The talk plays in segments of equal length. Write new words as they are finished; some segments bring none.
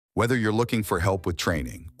Whether you're looking for help with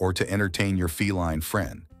training or to entertain your feline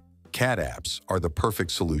friend, cat apps are the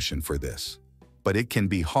perfect solution for this. But it can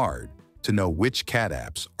be hard to know which cat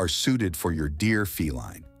apps are suited for your dear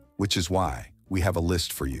feline, which is why we have a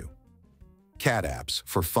list for you. Cat apps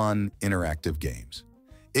for fun, interactive games.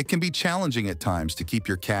 It can be challenging at times to keep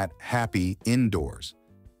your cat happy indoors,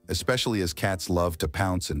 especially as cats love to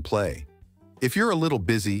pounce and play. If you're a little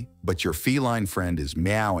busy, but your feline friend is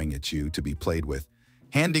meowing at you to be played with,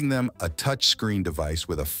 handing them a touch-screen device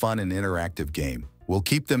with a fun and interactive game will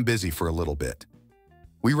keep them busy for a little bit.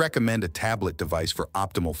 We recommend a tablet device for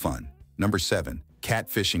optimal fun. Number 7.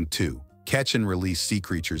 Catfishing 2. Catch and release sea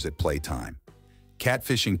creatures at playtime.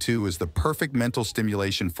 Catfishing 2 is the perfect mental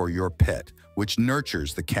stimulation for your pet, which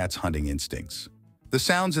nurtures the cat's hunting instincts. The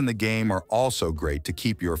sounds in the game are also great to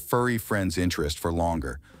keep your furry friend's interest for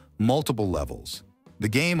longer. Multiple levels. The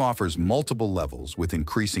game offers multiple levels with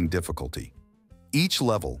increasing difficulty. Each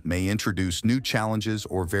level may introduce new challenges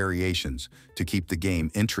or variations to keep the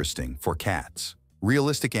game interesting for cats.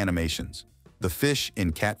 Realistic animations. The fish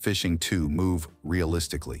in Catfishing 2 move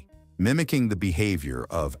realistically, mimicking the behavior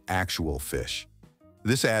of actual fish.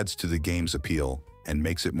 This adds to the game's appeal and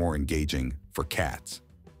makes it more engaging for cats.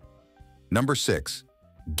 Number 6.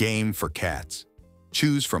 Game for cats.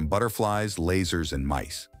 Choose from butterflies, lasers, and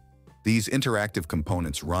mice. These interactive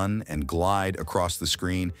components run and glide across the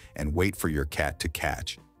screen and wait for your cat to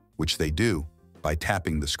catch, which they do by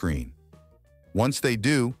tapping the screen. Once they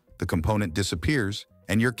do, the component disappears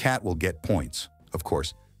and your cat will get points. Of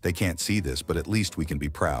course, they can't see this, but at least we can be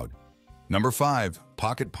proud. Number 5.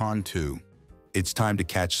 Pocket Pond 2. It's time to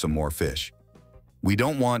catch some more fish. We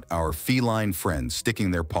don't want our feline friends sticking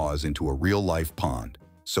their paws into a real-life pond,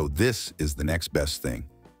 so this is the next best thing.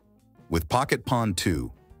 With Pocket Pond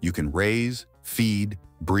 2, you can raise, feed,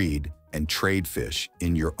 breed, and trade fish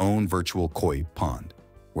in your own virtual koi pond,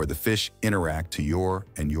 where the fish interact to your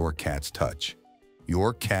and your cat's touch.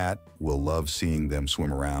 Your cat will love seeing them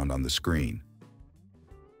swim around on the screen.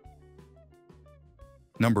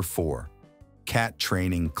 Number 4. Cat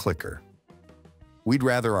Training Clicker. We'd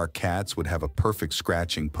rather our cats would have a perfect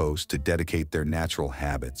scratching post to dedicate their natural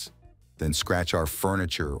habits than scratch our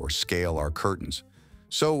furniture or scale our curtains.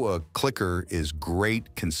 So a clicker is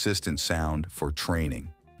great, consistent sound for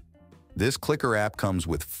training. This clicker app comes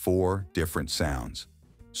with 4 different sounds,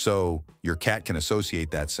 so your cat can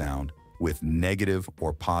associate that sound with negative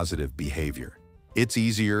or positive behavior. It's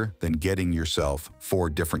easier than getting yourself 4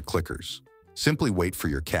 different clickers. Simply wait for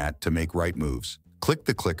your cat to make right moves, click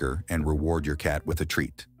the clicker, and reward your cat with a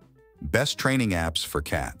treat. Best training apps for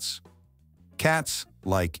cats. Cats,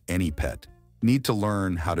 like any pet, need to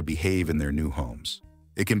learn how to behave in their new homes.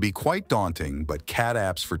 It can be quite daunting, but cat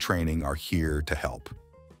apps for training are here to help.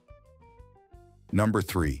 Number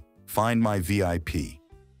 3. Find My VIP.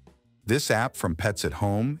 This app from Pets at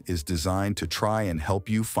Home is designed to try and help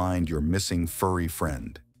you find your missing furry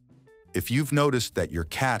friend. If you've noticed that your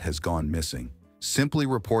cat has gone missing, simply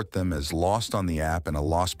report them as lost on the app and a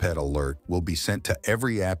lost pet alert will be sent to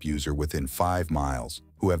every app user within 5 miles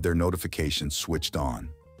who have their notifications switched on.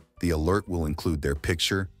 The alert will include their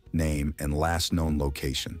picture, name, and last known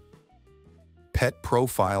location. Pet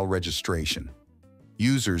profile registration.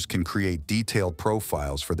 Users can create detailed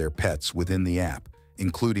profiles for their pets within the app,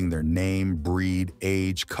 including their name, breed,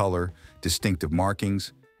 age, color, distinctive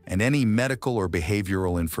markings, and any medical or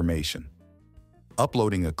behavioral information.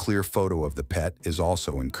 Uploading a clear photo of the pet is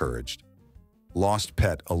also encouraged. Lost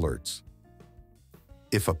pet alerts.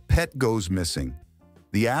 If a pet goes missing,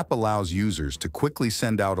 the app allows users to quickly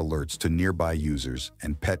send out alerts to nearby users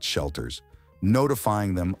and pet shelters,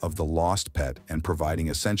 notifying them of the lost pet and providing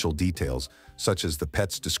essential details such as the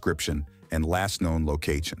pet's description and last known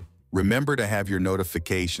location. Remember to have your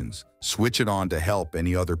notifications. Switch it on to help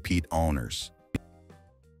any other pet owners.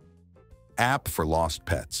 App for lost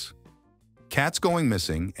pets. Cats going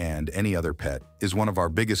missing and any other pet is one of our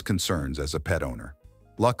biggest concerns as a pet owner.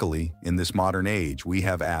 Luckily, in this modern age, we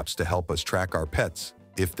have apps to help us track our pets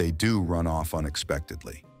if they do run off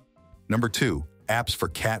unexpectedly. Number 2. Apps for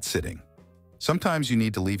cat sitting. Sometimes you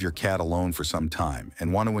need to leave your cat alone for some time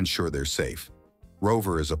and want to ensure they're safe.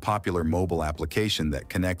 Rover is a popular mobile application that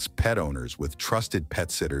connects pet owners with trusted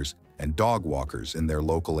pet sitters and dog walkers in their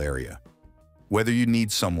local area. Whether you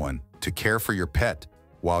need someone to care for your pet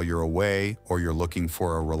while you're away or you're looking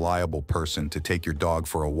for a reliable person to take your dog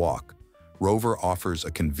for a walk, Rover offers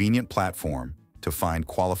a convenient platform to find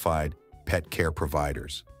qualified pet care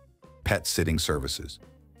providers. Pet sitting services.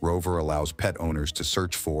 Rover allows pet owners to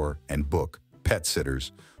search for and book pet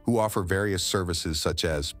sitters who offer various services such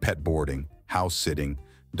as pet boarding, house sitting,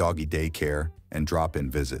 doggy daycare, and drop-in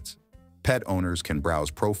visits. Pet owners can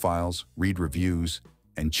browse profiles, read reviews,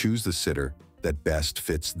 and choose the sitter that best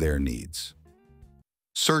fits their needs.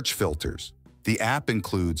 Search filters. The app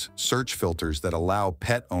includes search filters that allow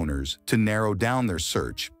pet owners to narrow down their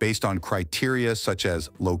search based on criteria such as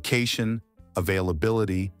location,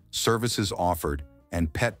 availability, services offered,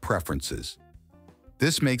 and pet preferences.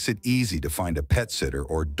 This makes it easy to find a pet sitter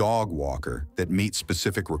or dog walker that meets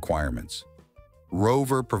specific requirements.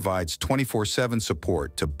 Rover provides 24/7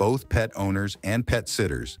 support to both pet owners and pet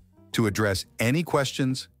sitters to address any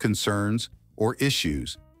questions, concerns, or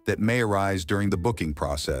issues that may arise during the booking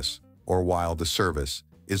process or while the service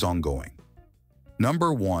is ongoing.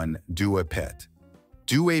 Number 1, Do a Pet.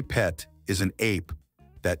 Do a Pet is an app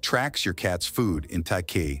that tracks your cat's food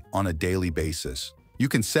intake on a daily basis. You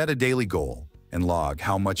can set a daily goal and log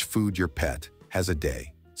how much food your pet has a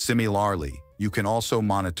day. Similarly, you can also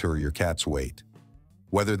monitor your cat's weight.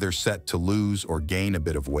 Whether they're set to lose or gain a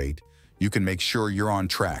bit of weight, you can make sure you're on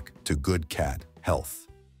track to good cat health.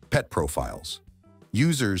 Pet profiles.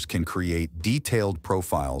 Users can create detailed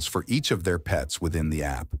profiles for each of their pets within the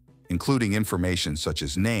app, including information such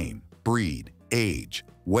as name, breed, age,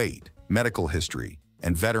 weight, medical history,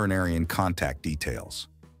 and veterinarian contact details.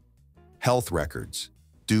 Health records.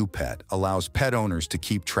 Do Pet allows pet owners to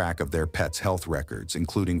keep track of their pet's health records,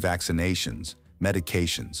 including vaccinations,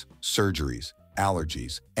 medications, surgeries,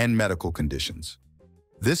 allergies, and medical conditions.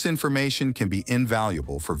 This information can be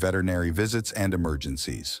invaluable for veterinary visits and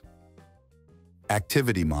emergencies.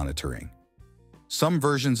 Activity monitoring. Some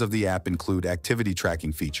versions of the app include activity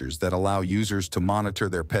tracking features that allow users to monitor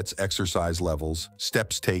their pet's exercise levels,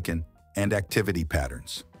 steps taken, and activity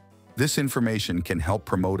patterns. This information can help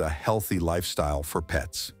promote a healthy lifestyle for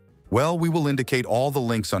pets. Well, we will indicate all the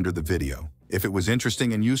links under the video. If it was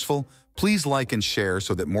interesting and useful, please like and share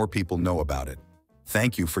so that more people know about it.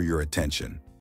 Thank you for your attention.